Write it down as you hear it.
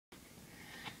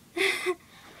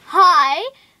Hi,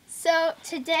 so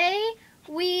today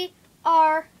we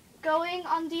are going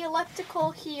on the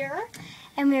elliptical here.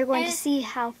 And we're going to see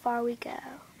how far we go.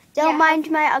 Don't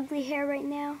mind my ugly hair right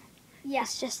now. Yeah.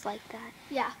 It's just like that.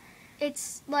 Yeah.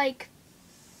 It's like,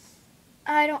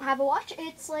 I don't have a watch.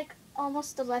 It's like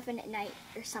almost 11 at night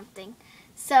or something.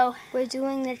 So we're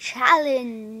doing the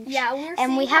challenge. Yeah, we're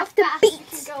and we how have to fast beat.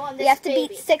 we can go on this We have to baby.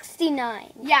 beat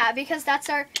 69. Yeah, because that's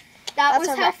how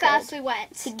record. fast we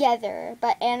went Together.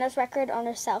 But Anna's record on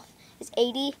herself is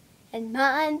 80 and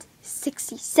mine's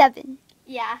 67.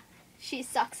 Yeah, she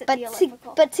sucks at the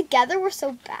elliptical. But together we're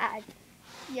so bad.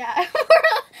 Yeah.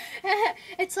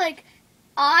 It's like,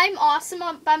 I'm awesome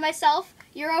by myself,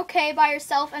 you're okay by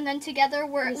yourself, and then together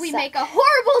we make a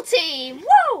horrible team.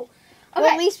 Woo! Okay. Well,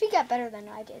 at least we got better than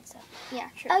I did, so. Yeah,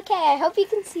 true. Okay, I hope you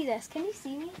can see this. Can you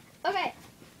see me? Okay,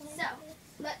 so,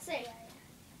 let's see.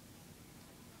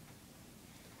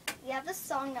 We have this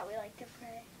song that we like to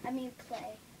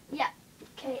play. Yeah.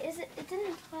 Okay, it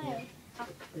didn't play. Yeah.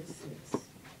 This is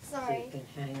Sorry. so you can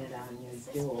hang it on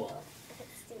your door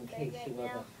in case you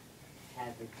ever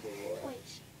have a door.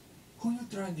 Wait. Who you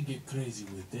trying to get crazy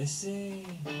with this, eh?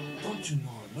 Don't you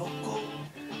know, loco?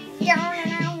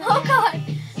 Oh God!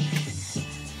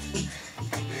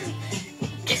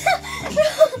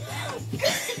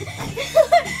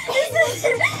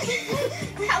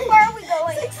 How far are we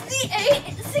going?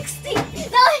 68,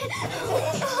 69.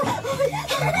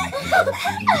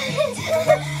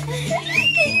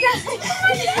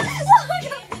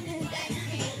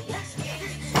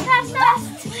 Fast,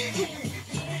 fast.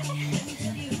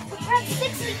 We're at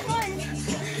 61.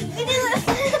 We do this.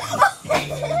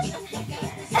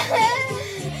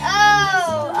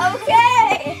 Oh,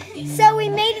 okay. So we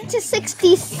made it to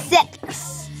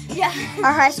 66. Yeah.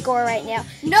 Our high score right now.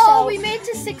 No, So- we made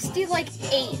to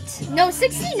 8. No,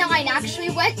 69 actually.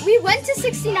 We went to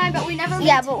 69, but we never made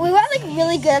Yeah, but we went like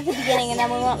really good at the beginning, and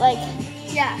then we went like.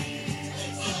 Yeah.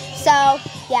 So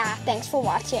yeah, thanks for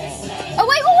watching. Oh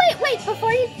wait!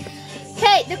 Before you.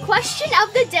 Okay, the question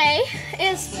of the day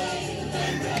is.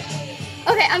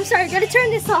 Okay, I'm sorry. Gotta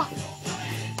turn this off.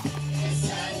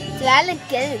 Did I look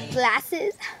good with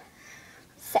glasses?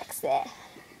 Sexy.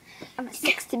 I'm a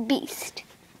sexy beast.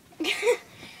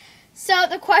 So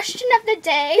the question of the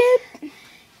day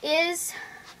is,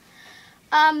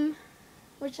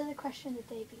 which of the question of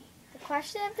the day be? The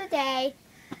question of the day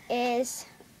is,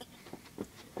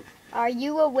 are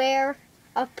you aware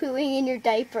of pooing in your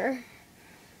diaper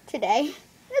today?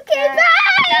 Okay,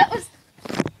 bye!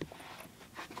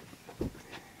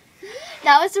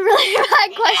 That was a really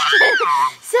bad question.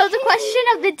 So the question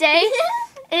of the day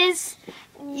is,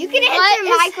 You can answer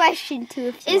my question too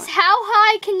if you is want. how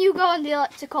high can you go on the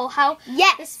elliptical? How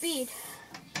the speed?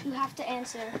 You have to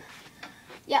answer.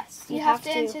 Yes, you have to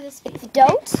answer the speed. If you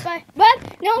don't,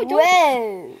 But no, don't.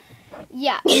 whoa.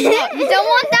 Yeah, no, you don't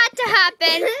want that to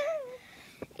happen.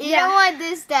 You don't want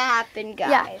this to happen,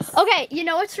 guys. Yeah. Okay, you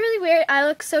know what's really weird? I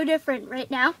look so different right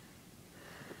now.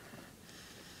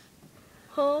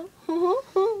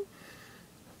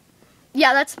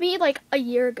 Yeah, that's me like a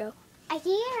year ago. A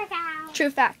year ago. True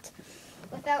fact.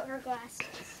 Without her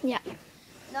glasses. Yeah.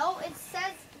 No, it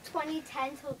says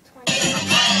 2010 till 2020.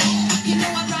 You know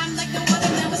I rhyme like no other,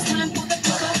 now it's time for the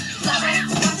photo.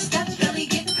 Watch that belly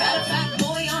get fat, fat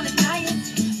boy on a diet.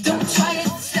 Don't try it.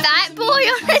 Fat boy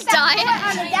on a diet.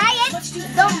 On a diet.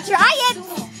 Don't try it.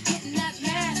 Getting that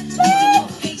mad.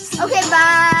 Okay,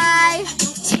 bye.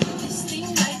 Don't take this thing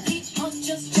lightly. I'm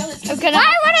just jealous. Okay, now.